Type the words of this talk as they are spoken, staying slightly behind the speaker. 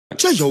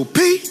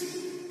J.O.P.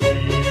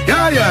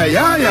 Yeah, yeah,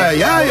 yeah, yeah,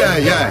 yeah, yeah,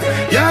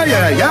 yeah. Yeah,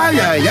 yeah, yeah,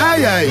 yeah, yeah,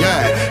 yeah,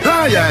 yeah.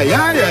 Yeah, yeah,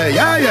 yeah, yeah,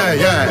 yeah, yeah,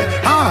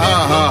 yeah. Ha,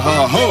 ha, ha,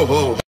 ha, ho,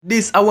 ho.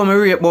 This I want me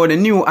rate about the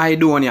new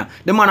Aidonia.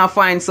 The man I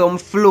find some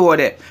flow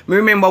there. Me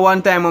remember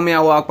one time when I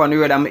walk on the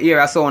road and I hear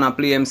a sound and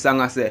play him song.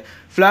 I say,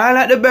 fly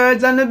like the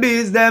birds and the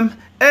bees them.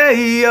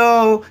 Hey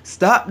yo,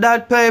 stop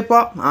that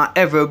paper. And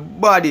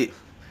everybody,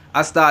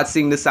 I start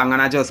sing the song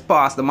and I just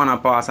pass the man I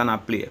pass and I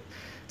play.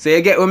 So you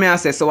get what me I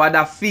say, so what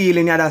that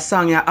feeling that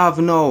song you have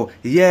now,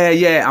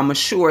 yeah, I'm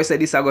sure say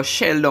this I go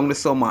shell down the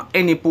summer,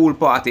 any pool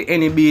party,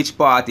 any beach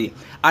party,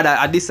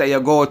 this is your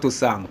go-to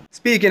song.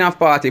 Speaking of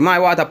party, my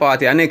water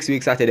party next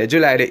week Saturday,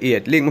 July the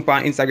 8th, link me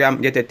on Instagram,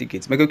 get your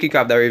tickets. Make you kick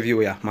off the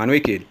review, yeah, man,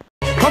 wicked.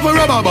 Couple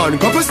rubber band,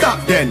 couple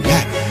stop then,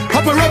 yeah.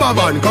 Couple rubber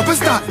band, couple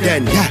stop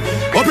then, yeah.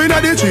 Up in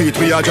the street,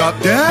 we a drop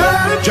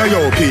dead.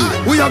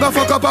 J.O.P. We a go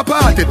fuck up a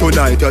party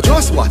tonight, you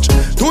just watch.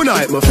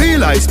 Tonight, me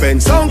feel I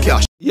spend some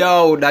cash.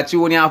 Yo, that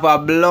tune have a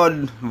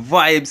blood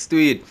vibes to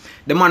it.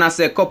 The man has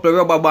say couple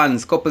rubber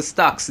bands, couple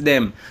stacks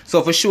them.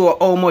 So for sure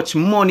how much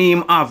money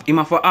him have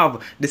to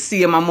have the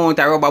same amount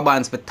of rubber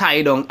bands for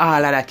tie down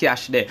all of the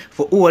cash there.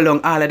 For hold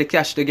on all of the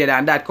cash together,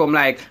 and that come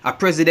like a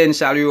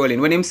presidential ruling.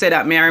 When him said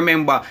that, me I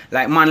remember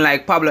like man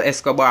like Pablo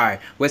Escobar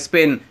we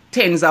spend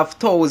tens of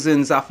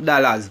thousands of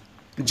dollars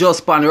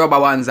just on rubber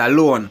bands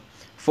alone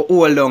for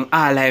hold on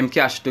all of him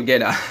cash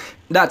together.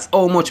 That's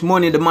how much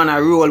money the man I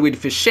roll with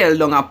for shell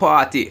down a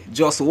party.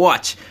 Just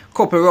watch.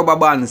 Couple rubber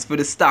bands for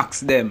the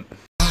stacks them.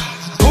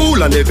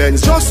 Cool on the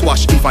Benz, just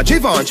watch. If a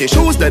Givenchy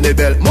shoes, then the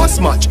belt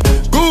must match.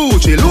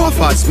 Gucci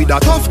loafers with a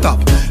tough top.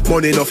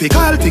 Money no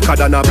fickle thicker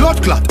than a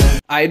blood clot.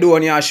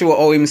 Aidonia show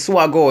how him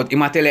swag out.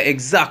 Him a tell you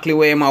exactly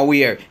where him a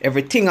wear.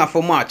 Everything a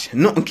for match.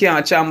 Nothing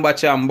can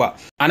chamba.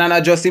 And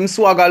not just him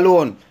swag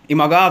alone.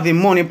 Him a go have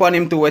him money upon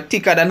him to wear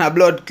thicker than a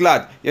blood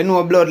clot. You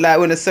know blood like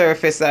when the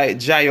surface like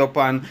dry up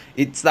and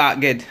it start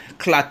get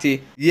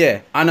clatty.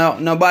 Yeah.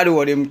 And nobody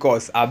would him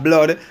cause a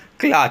blood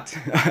clot.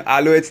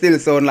 Although it still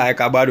sound like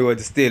a bad word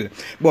still.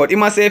 But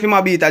him a say if him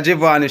a beat a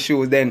Givenchy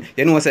shoes, then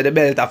you know say the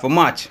belt a for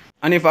match.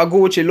 And if a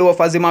Gucci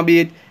loafers him a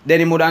beat, then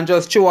he would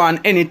just chew on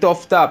any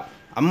tough top,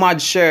 a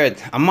mad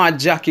shirt, a mad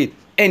jacket,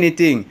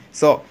 anything.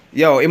 So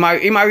yo, him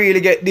a really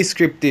get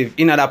descriptive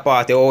in the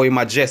party, or him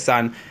a dress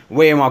and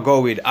where him a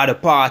go with at the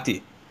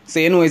party.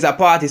 So you know it's a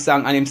party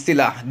song and him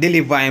still a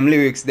deliver him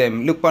lyrics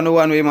them. Look on the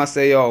one where him a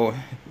say yo,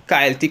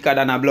 Kyle thicker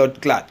than a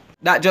blood clot.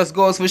 That just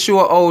goes for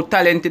show how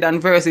talented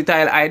and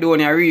versatile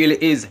Aidonia really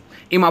is.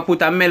 Him a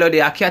put a melody,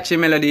 a catchy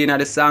melody in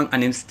the song,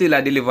 and him still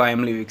a deliver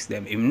him lyrics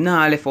them. Him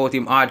nah left out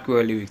him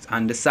hardcore lyrics,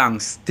 and the song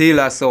still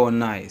a so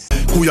nice.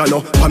 Who you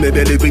know, pa me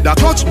belly with a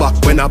touch back.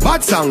 When a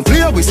bad song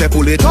play, we say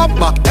pull it up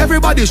back.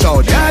 Everybody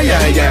shout, yeah,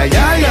 yeah, yeah,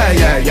 yeah, yeah,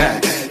 yeah,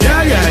 yeah.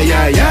 Yeah, yeah,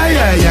 yeah, yeah,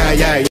 yeah, yeah,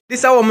 yeah. This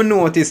is how I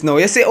notice now.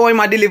 You see how him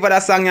a deliver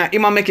that song,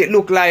 him a make it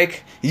look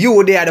like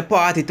you there at the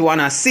party to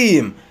wanna see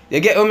him. You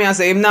get what I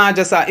say? Him not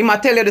just him a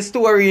tell you the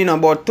story, you know,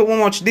 but too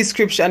much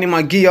description him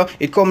a give you,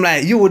 it come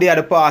like you there at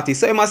the party.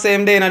 So him a say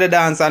him there in the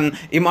dance and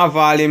him have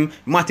all him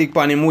matic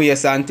pan him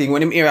waist and thing.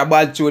 When him hear a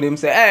bad tune, him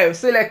say, hey,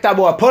 selector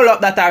boy, pull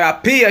up that or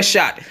a peer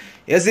shot.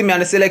 You see me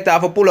and the selector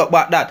have to pull up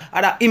back that.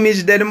 And that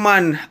image there the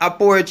man a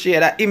portray,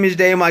 that image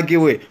there him a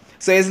give away.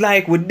 So it's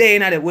like we're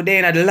there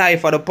in the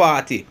life of the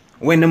party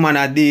when the man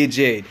a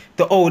DJ.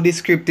 To how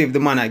descriptive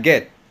the man a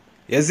get.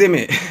 You see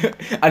me?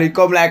 And it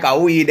come like a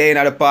wee day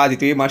in the party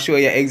to him and show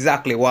you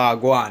exactly what I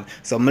go on.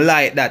 So I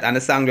like that, and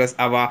the song just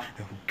have a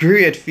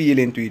great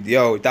feeling to it.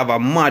 Yo, it have a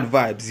mad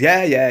vibes.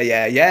 Yeah,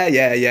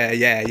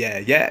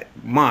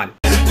 mad.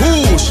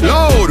 Push,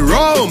 load,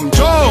 rum,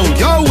 junk.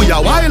 Yo, we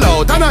a wild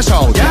out and a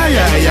shout. Yeah,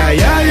 yeah, yeah,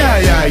 yeah, yeah,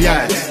 yeah,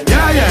 yeah.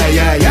 Yeah, yeah,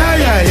 yeah, yeah,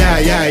 yeah, yeah,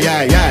 yeah,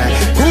 yeah,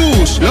 yeah.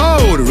 Push,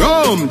 load,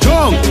 rum,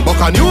 junk.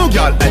 Buck a new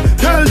girl,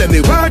 tell them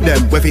the word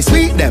them, where fi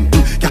sweet them.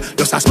 Yeah,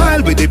 just a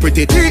smile with the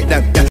pretty teeth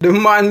them. Yeah. The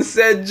man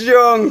said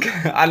junk,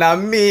 and I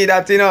mean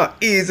that you know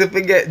easy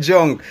to get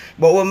junk.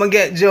 But when I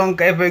get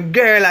junk, every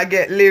girl I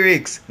get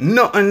lyrics.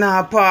 Nothing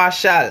not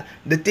partial.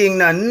 The thing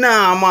not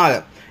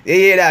normal. You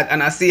hear that?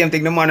 And I see him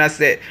think the man I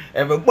said,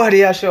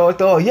 everybody a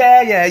shout out,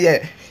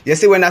 yeah. You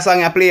see when that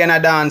song I play in a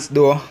dance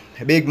though,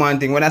 a big man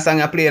thing, when that song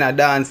I play in a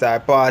dance or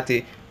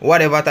party,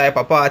 whatever type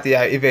of party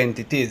or event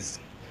it is,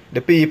 the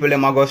people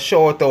them a go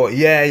shout out,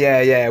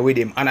 yeah with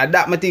him. And at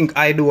that I think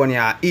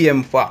Aidonia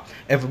aim for.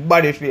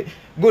 Everybody feel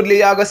goodly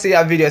you go see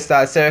a video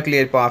start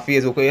circulate on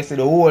Facebook where you see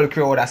the whole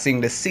crowd that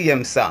sing the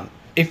same song.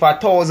 If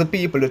 1,000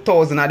 people,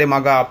 1,000 of them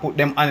are gonna put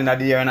them hand in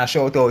the air and a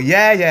shout out,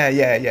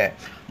 yeah.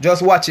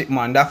 Just watch it,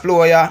 man. That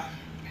flow, yeah,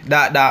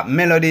 that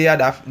melody, yeah,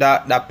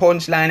 that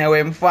punchline,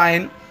 where I'm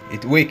fine,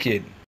 it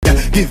wicked.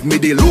 Yeah, give me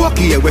the low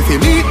key where you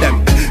meet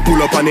them.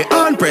 Pull up on the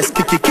hand press,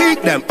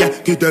 kick them.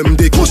 Yeah, give them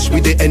the kush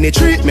with the any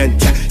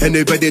treatment. Yeah,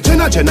 anybody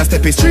Jenna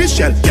step is street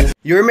shell. Yeah.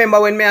 You remember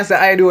when me and say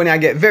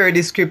Aidonia get very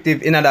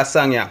descriptive in that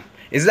song, yeah?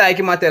 It's like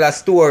him a tell a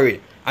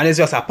story, and it's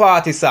just a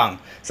party song.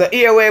 So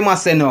here where I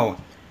must say now.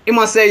 He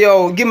must say,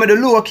 yo, give me the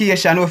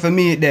location where to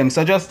meet them.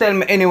 So just tell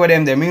me anywhere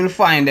them there. You'll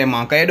find them,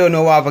 man. Because you don't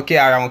know what have a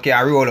car and we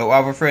can roll out. We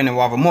have a friend and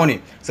we have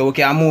money. So we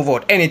can move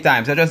out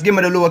anytime. So just give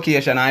me the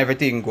location and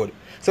everything good.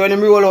 So when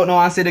them roll out now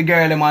and see the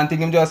girl, them and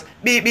think him just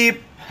beep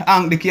beep.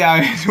 Hang the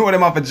car, show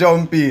them have to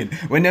jump in.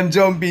 When them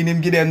jump in, him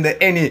give them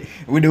the any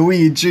with the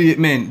weed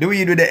treatment. The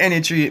weed with the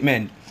any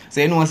treatment. So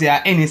you know, say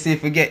any say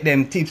forget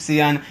them tipsy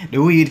and the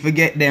weed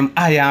forget them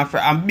high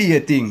and beer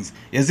things.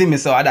 You see me?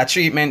 So that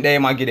treatment they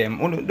might give them.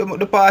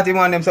 The party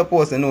man them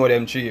supposed to know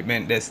them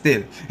treatment they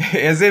still.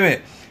 You see me?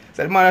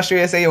 So the man show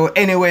you say, yo,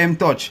 anywhere him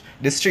touch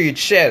the street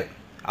shell.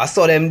 I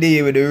saw them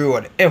deal with the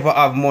road. Ever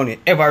have money,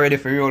 ever ready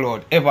for roll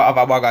out, ever have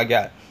a bag of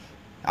girl.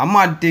 A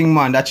mad thing,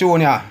 man, that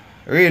tune ya.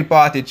 Real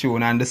party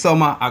tune, and the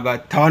summer I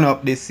got turn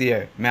up this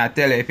year. May I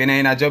tell you, if you're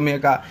in a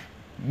Jamaica,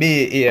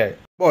 be here.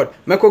 But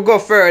I could go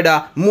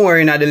further more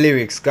in the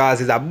lyrics, cause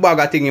it's a bag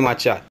of thing in my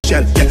chat.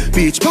 Yeah,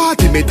 beach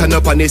party, me turn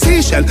up on the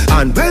seashell.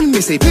 And when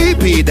me say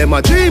PP, them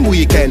a dream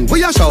weekend.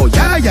 We a show,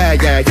 yeah, yeah,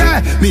 yeah,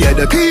 yeah. Me and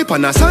the peep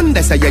on a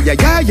Sunday, say yeah, yeah,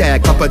 yeah, yeah.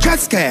 Couple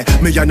dress care,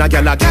 me and a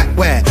girl a get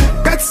where.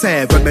 Get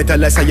say, when me tell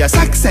her say you're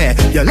sexy.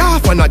 You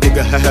laugh and I dig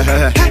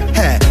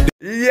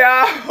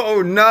Yeah,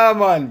 oh no,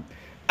 man.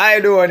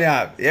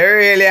 Aidonia, you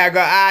really are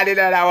going to add in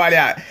that one,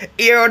 yeah.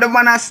 Hear the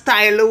man a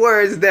style the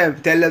words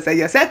them. Tell us that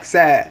you're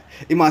sexy.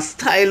 He must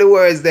style the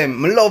words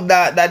them. I love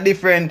that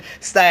different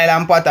style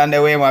and pattern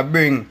the way he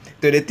bring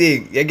to the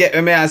thing. You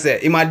get me I say?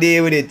 He might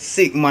deal with it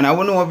sick, man. I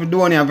don't know if you're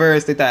doing your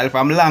versatile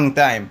from long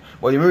time.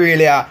 But you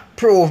really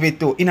prove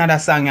it too in other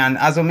song. And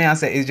as I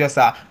say, it's just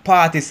a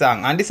party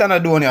song. And this is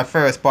not doing your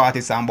first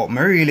party song. But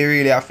I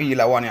really feel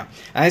that one, yeah.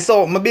 And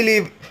so I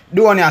believe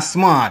doing your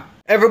smart.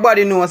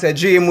 Everybody knows a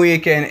Dream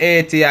Weekend,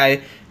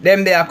 ATI,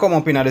 them they are come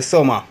up in the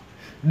summer.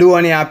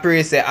 Doing your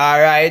pray say,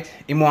 alright,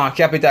 he want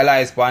to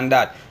capitalize on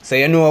that. So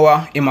you know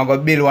what? He might go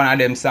build one of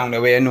them songs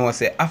the way you know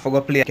say, I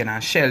forgot play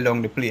and shell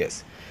down the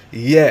place.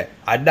 Yeah,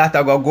 and that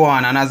I go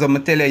on, and as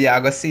I'm telling you,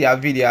 I go see a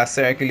video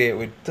circulate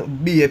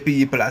with be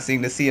people that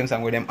sing the same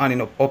song with them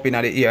handing up in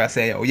the ear and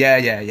say, oh,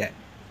 yeah.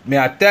 Me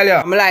I tell you,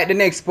 I'm like the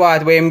next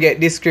part where him get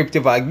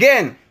descriptive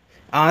again.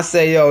 And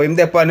say, yo, him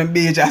there on the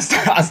beach and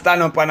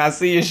stand up on a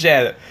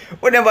seashell.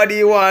 Whenever do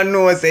you want to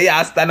know, say,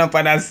 yeah, stand up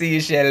on a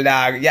seashell,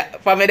 dog. Yeah,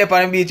 for me there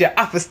on the beach, you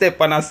have to step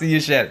on a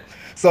seashell.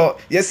 So,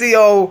 you see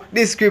how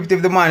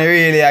descriptive the man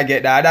really I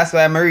get that. That's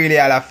why I'm really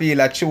all I feel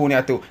a tune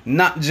here too.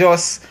 Not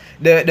just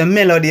the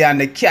melody and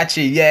the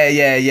catchy,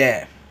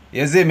 yeah.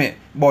 You see me?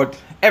 But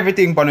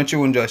everything on the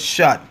tune just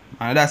shot.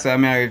 And that's why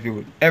I'm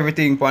reviewed.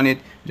 Everything on it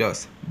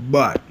just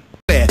bad.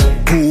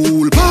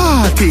 Pool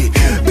party,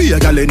 be a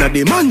gal in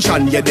the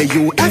mansion, yeah, the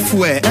UF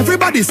where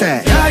everybody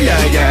say, yeah.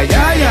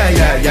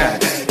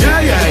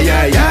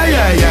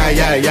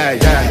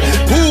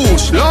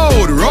 Push,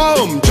 load,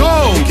 rum,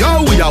 junk,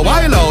 yo, we are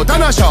wild out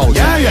and a show,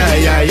 yeah.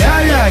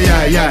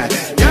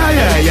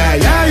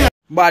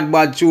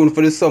 Bad tune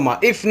for the summer.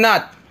 If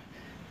not,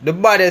 the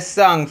baddest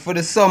song for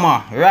the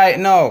summer right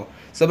now.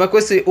 So make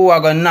we see who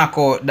are gonna knock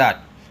out that.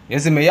 You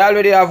see me, you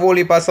already have a whole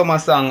heap of summer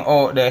song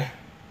out there,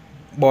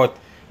 but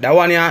that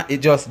one here is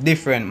just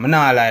different. I'm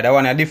not lie, that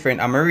one here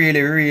different. I'm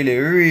really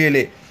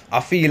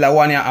I feel that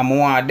one here I'm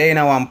one day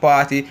in one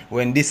party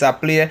when this a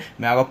play. I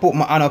go put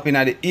my hand up in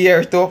the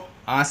ear too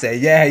and say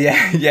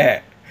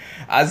yeah.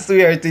 I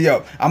swear to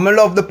you. I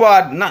love the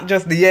part, not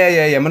just the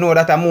yeah. I know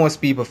that most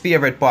people's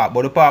favorite part,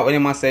 but the part when you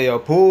must say yo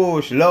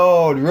push,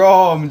 load,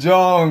 rum,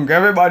 junk,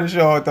 everybody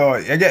shout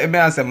out. You get me?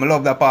 I say I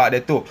love that part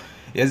there too.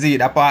 You see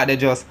that part they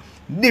just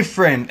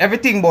different.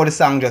 Everything about the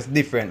song just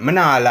different. I'm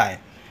not lie.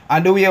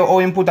 And the way how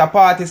him put a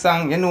party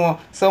song, you know,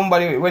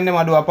 somebody, when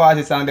them do a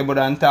party song, they would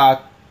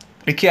talk,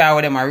 the car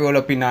with them a roll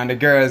up in and the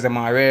girls them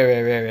are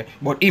rare.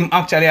 But him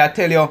actually, I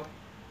tell you,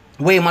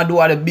 when him do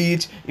at the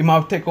beach, him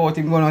have take out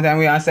him going out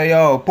and say,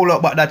 yo, pull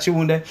up back that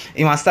tune there.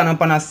 Him a stand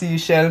up on a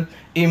seashell,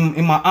 him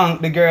a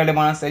hang the girl them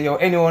and say, yo,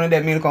 any one of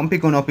them will come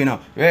pick on up, you know.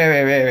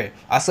 Rare.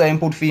 I saw him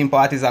put theme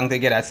party song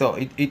together, so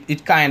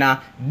it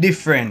kinda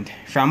different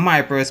from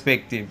my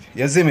perspective.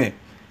 You see me?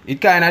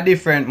 It kinda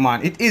different,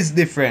 man. It is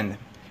different.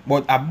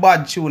 But a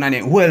bad tune and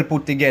it well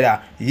put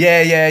together.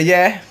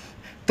 Yeah.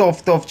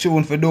 Tough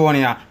tune for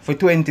Aidonia for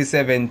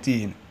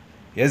 2017.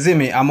 You see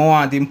me? I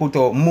want him put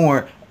out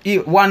more.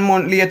 1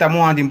 month later, I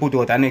want him put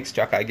out a next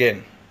track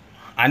again.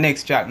 A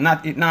next track.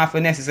 It not for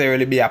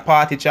necessarily be a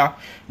party track,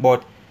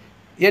 but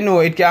you know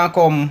it can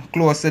come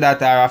close to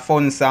that or a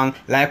fun song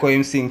like how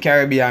him sing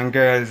Caribbean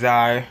Girls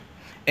or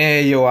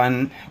Ayo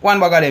and one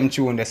bag of them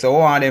tune there. So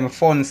one of them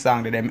fun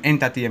song there, them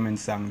entertainment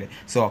song there.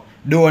 So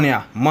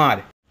Aidonia,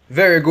 mad.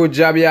 Very good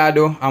job you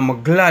do.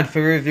 I'm glad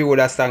for review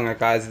that song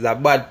because it's a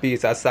bad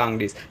piece of song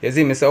this. You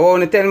see me? So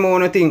when you tell me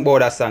what you think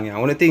about that song,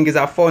 when you think it's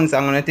a fun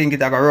song, when you think it's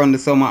gonna run the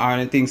summer or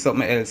you think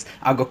something else,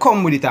 I go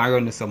come with it and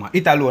run the summer.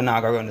 It alone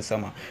not gonna run the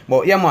summer.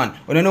 But yeah man,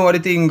 when you know what the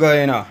thing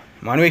going on,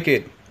 man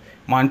wicked,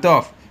 man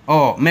tough.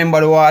 Oh, remember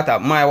the water,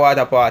 my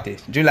water party,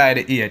 July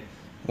the 8th.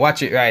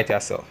 Watch it right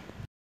here so.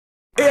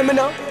 Hear me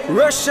now.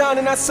 Russian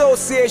in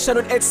association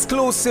with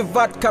Exclusive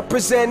Vodka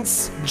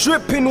presents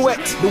Dripping Wet,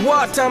 the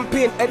Water and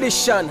Paint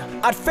edition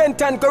at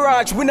Fenton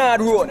Garage, Winard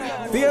Road.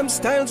 VM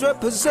Styles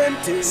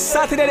represented.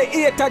 Saturday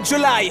the 8th of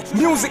July.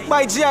 Music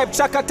by Jive,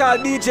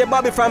 Chakatal, DJ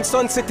Bobby from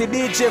Sun City,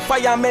 DJ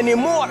Fire, and many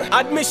more.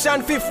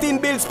 Admission 15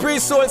 bills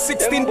pre-sold,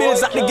 16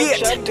 bills at the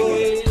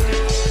gate.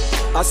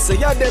 I say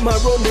ya them a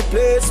run the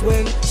place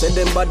when send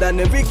them bad and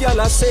every girl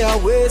I say I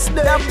waste them.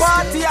 The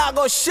party I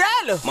go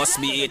shell.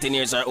 Must be 18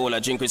 years or older,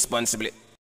 drink responsibly.